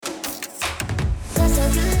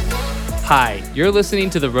Hi, you're listening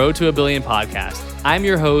to the Road to a Billion podcast. I'm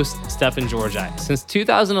your host, Stefan Georgi. Since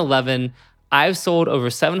 2011, I've sold over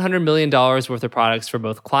 $700 million worth of products for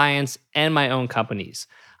both clients and my own companies.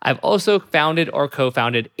 I've also founded or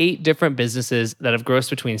co-founded 8 different businesses that have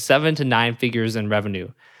grossed between 7 to 9 figures in revenue.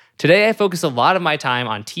 Today, I focus a lot of my time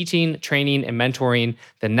on teaching, training, and mentoring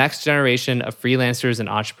the next generation of freelancers and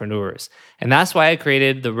entrepreneurs. And that's why I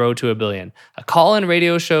created The Road to a Billion, a call-in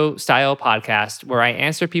radio show style podcast where I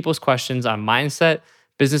answer people's questions on mindset,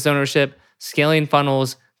 business ownership, scaling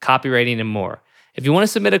funnels, copywriting, and more. If you want to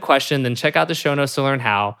submit a question, then check out the show notes to learn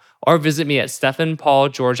how, or visit me at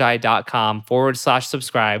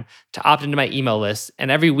stefanpaulgeorgi.com/subscribe to opt into my email list.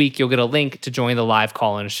 And every week you'll get a link to join the live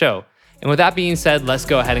call-in show. And with that being said, let's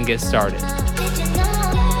go ahead and get started.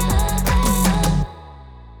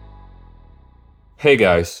 Hey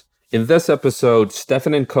guys, in this episode,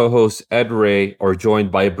 Stefan and co-host Ed Ray are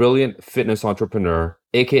joined by a brilliant fitness entrepreneur,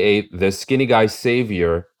 aka the skinny guy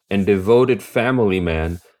savior and devoted family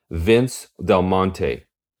man, Vince Del Monte.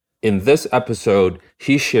 In this episode,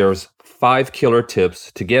 he shares 5 killer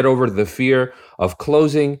tips to get over the fear of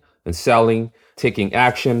closing and selling, taking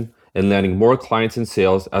action, and landing more clients and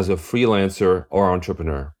sales as a freelancer or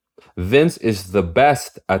entrepreneur. Vince is the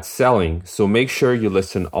best at selling, so make sure you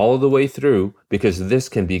listen all the way through because this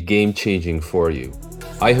can be game-changing for you.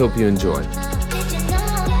 I hope you enjoy.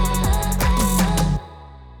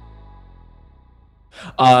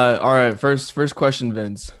 All right, first question,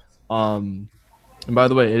 Vince. And by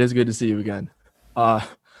the way, it is good to see you again. I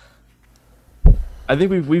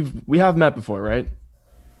think we have met before, right?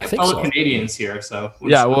 I think so. Canadians here, so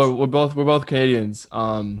yeah, we're both Canadians.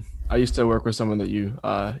 I used to work with someone that you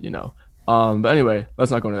know. But anyway, let's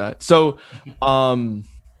not go into that. So,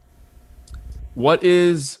 what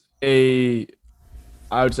is the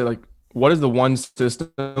one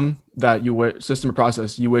system that system or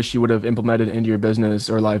process you wish you would have implemented into your business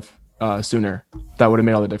or life sooner that would have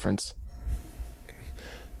made all the difference?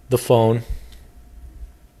 The phone.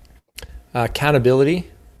 Accountability.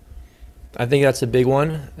 I think that's a big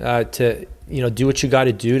one, to do what you got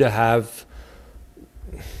to do to have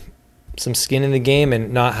some skin in the game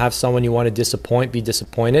and not have someone you want to disappoint be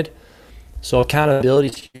disappointed. So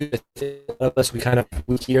accountability, a lot of us, we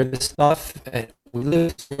hear this stuff and we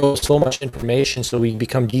live through so much information, so we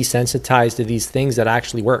become desensitized to these things that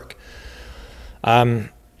actually work.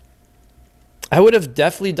 I would have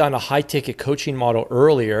definitely done a high-ticket coaching model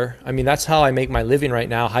earlier. I mean, that's how I make my living right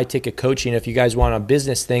now, high-ticket coaching. If you guys want a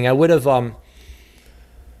business thing, I would have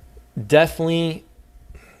definitely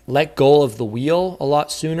let go of the wheel a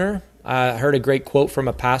lot sooner. I heard a great quote from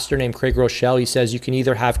a pastor named Craig Rochelle. He says, you can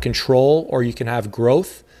either have control or you can have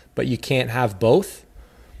growth, but you can't have both.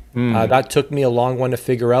 That took me a long one to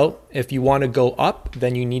figure out. If you want to go up,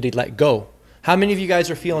 then you need to let go. How many of you guys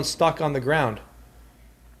are feeling stuck on the ground?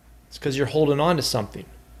 It's because you're holding on to something.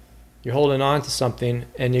 You're holding on to something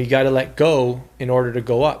and you got to let go in order to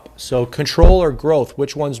go up. So control or growth,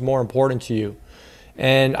 which one's more important to you?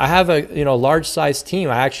 And I have a large size team.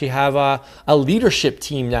 I actually have a leadership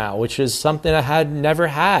team now, which is something I had never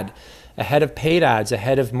had. A head of paid ads, a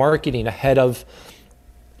head of marketing, a head of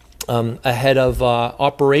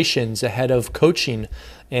operations, a head of coaching,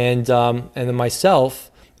 and then myself,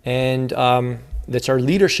 and that's our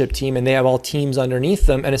leadership team, and they have all teams underneath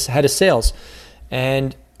them, and it's head of sales.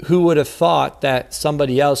 And who would have thought that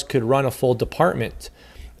somebody else could run a full department?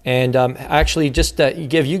 And actually, just to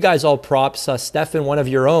give you guys all props, Stefan, one of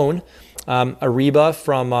your own, Ariba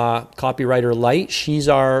from Copywriter Lite, she's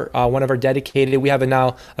our one of our dedicated. We have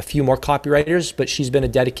now a few more copywriters, but she's been a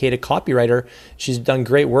dedicated copywriter. She's done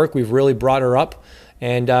great work. We've really brought her up,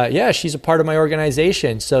 and she's a part of my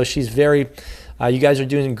organization. So she's very. You guys are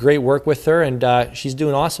doing great work with her, and she's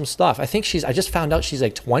doing awesome stuff. I just found out she's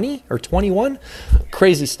like 20 or 21.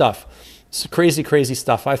 Crazy stuff. It's crazy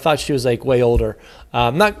stuff. I thought she was like way older.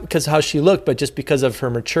 Not because of how she looked, but just because of her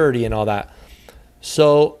maturity and all that.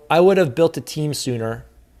 So I would have built a team sooner.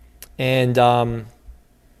 And I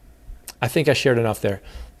think I shared enough there.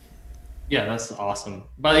 Yeah, that's awesome.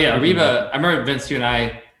 But yeah, Ariba, I remember Vince, you and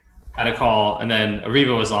I had a call, and then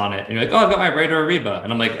Ariba was on it, and you're like, "Oh, I got my writer Ariba,"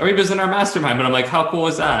 and I'm like, "Ariba's in our mastermind," but I'm like, "How cool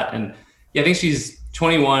is that?" And yeah, I think she's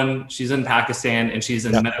 21, she's in Pakistan, and she's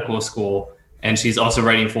in medical school, and she's also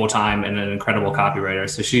writing full time and an incredible copywriter.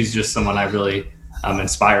 So she's just someone I really am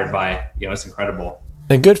inspired by. It's incredible.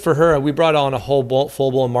 And good for her. We brought on a whole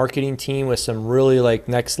full-blown marketing team with some really like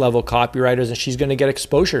next level copywriters, and she's going to get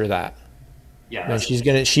exposure to that. Yeah, and she's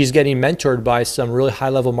getting mentored by some really high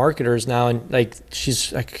level marketers now, and like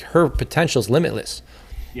she's like her potential is limitless.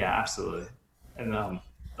 Yeah, absolutely, and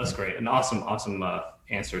that's great. An awesome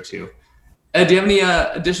answer too. Ed, do you have any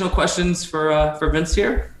additional questions for Vince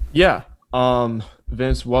here? Yeah.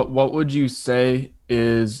 Vince, what would you say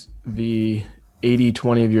is the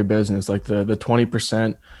 80/20 of your business, like the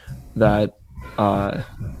 20% that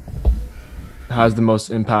has the most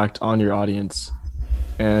impact on your audience?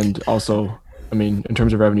 And also, I mean, in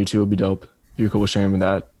terms of revenue too, would be dope. You're cool with sharing with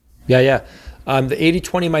that. Yeah. The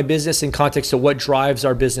 80/20 of my business in context of what drives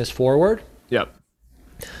our business forward. Yep.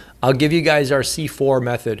 I'll give you guys our C4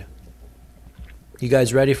 method. You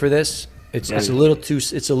guys ready for this? It's a little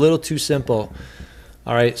too simple.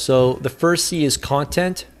 All right. So the first C is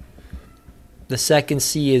content. The second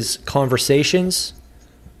C is conversations.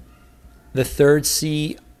 The third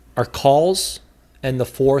C are calls, and the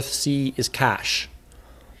fourth C is cash.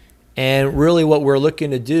 And really what we're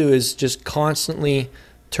looking to do is just constantly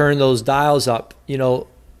turn those dials up. You know,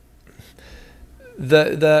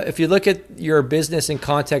 if you look at your business in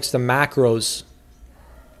context of macros,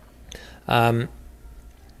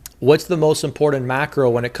 what's the most important macro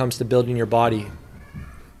when it comes to building your body?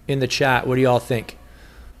 In the chat, what do y'all think?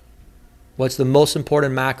 What's the most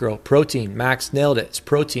important macro? Protein. Max nailed it. It's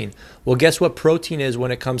protein. Well, guess what protein is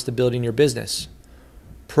when it comes to building your business?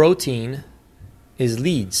 Protein is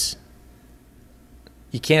leads.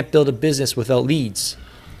 You can't build a business without leads.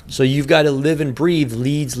 So you've got to live and breathe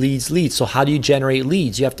leads. So how do you generate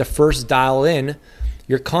leads? You have to first dial in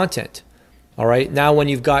your content. All right. Now, when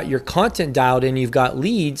you've got your content dialed in, you've got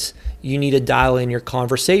leads, you need to dial in your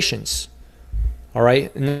conversations. All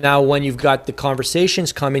right. Now, when you've got the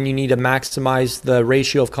conversations coming, you need to maximize the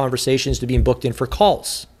ratio of conversations to being booked in for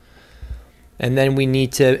calls. And then we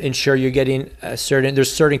need to ensure you're getting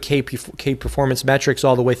there's certain key performance metrics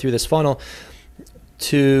all the way through this funnel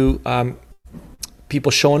to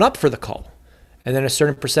people showing up for the call. And then a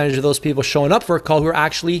certain percentage of those people showing up for a call who are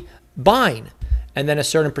actually buying. And then a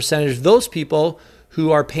certain percentage of those people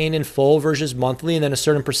who are paying in full versus monthly. And then a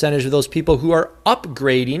certain percentage of those people who are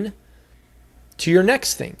upgrading to your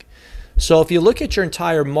next thing. So if you look at your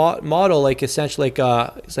entire model, like essentially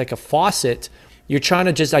it's like a faucet, you're trying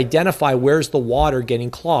to just identify where's the water getting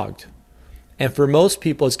clogged. And for most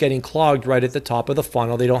people, it's getting clogged right at the top of the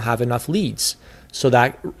funnel. They don't have enough leads. So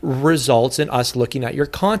that results in us looking at your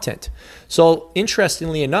content. So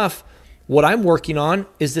interestingly enough, what I'm working on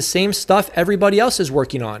is the same stuff everybody else is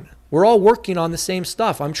working on. We're all working on the same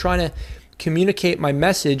stuff. I'm trying to communicate my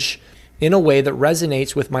message in a way that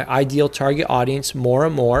resonates with my ideal target audience more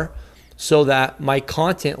and more so that my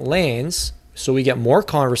content lands, so we get more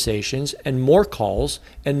conversations and more calls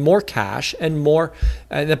and more cash and more,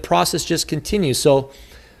 and the process just continues. So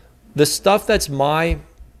the stuff that's my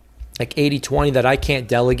like 80/20 that I can't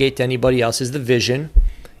delegate to anybody else is the vision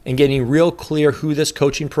and getting real clear who this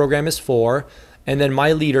coaching program is for, and then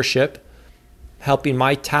my leadership, helping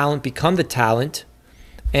my talent become the talent,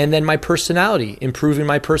 and then my personality, improving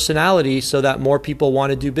my personality so that more people want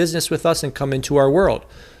to do business with us and come into our world.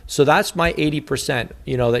 So that's my 80%,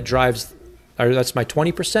 that drives, or that's my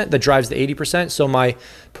 20% that drives the 80%. So my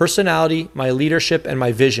personality, my leadership, and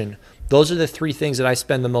my vision. Those are the three things that I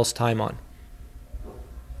spend the most time on.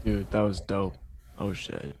 Dude, that was dope. Oh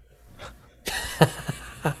shit.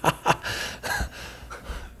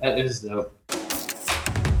 That is dope.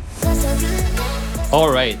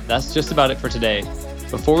 All right, that's just about it for today.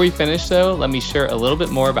 Before we finish though, let me share a little bit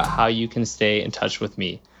more about how you can stay in touch with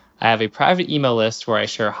me. I have a private email list where I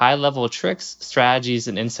share high-level tricks, strategies,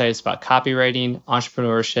 and insights about copywriting,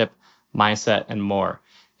 entrepreneurship, mindset, and more.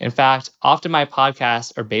 In fact, often my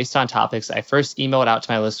podcasts are based on topics I first emailed out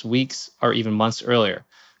to my list weeks or even months earlier.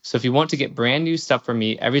 So if you want to get brand new stuff from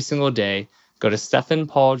me every single day, go to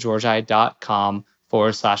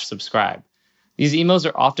stephanpaulgeorgi.com/subscribe. These emails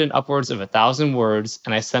are often upwards of 1,000 words,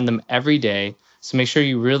 and I send them every day. So make sure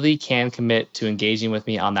you really can commit to engaging with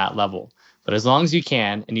me on that level. But as long as you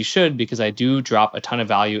can, and you should because I do drop a ton of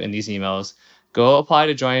value in these emails, go apply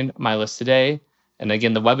to join my list today. And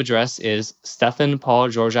again, the web address is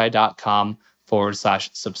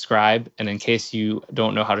stephanpaulgeorgi.com/subscribe. And in case you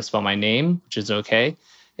don't know how to spell my name, which is okay,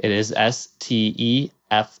 it is STEFAN,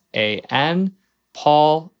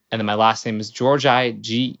 Paul, and then my last name is Georgi,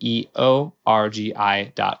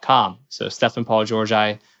 GEORGI.com. So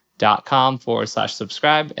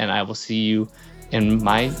stephanpaulgeorgi.com/subscribe, and I will see you in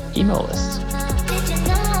my email list.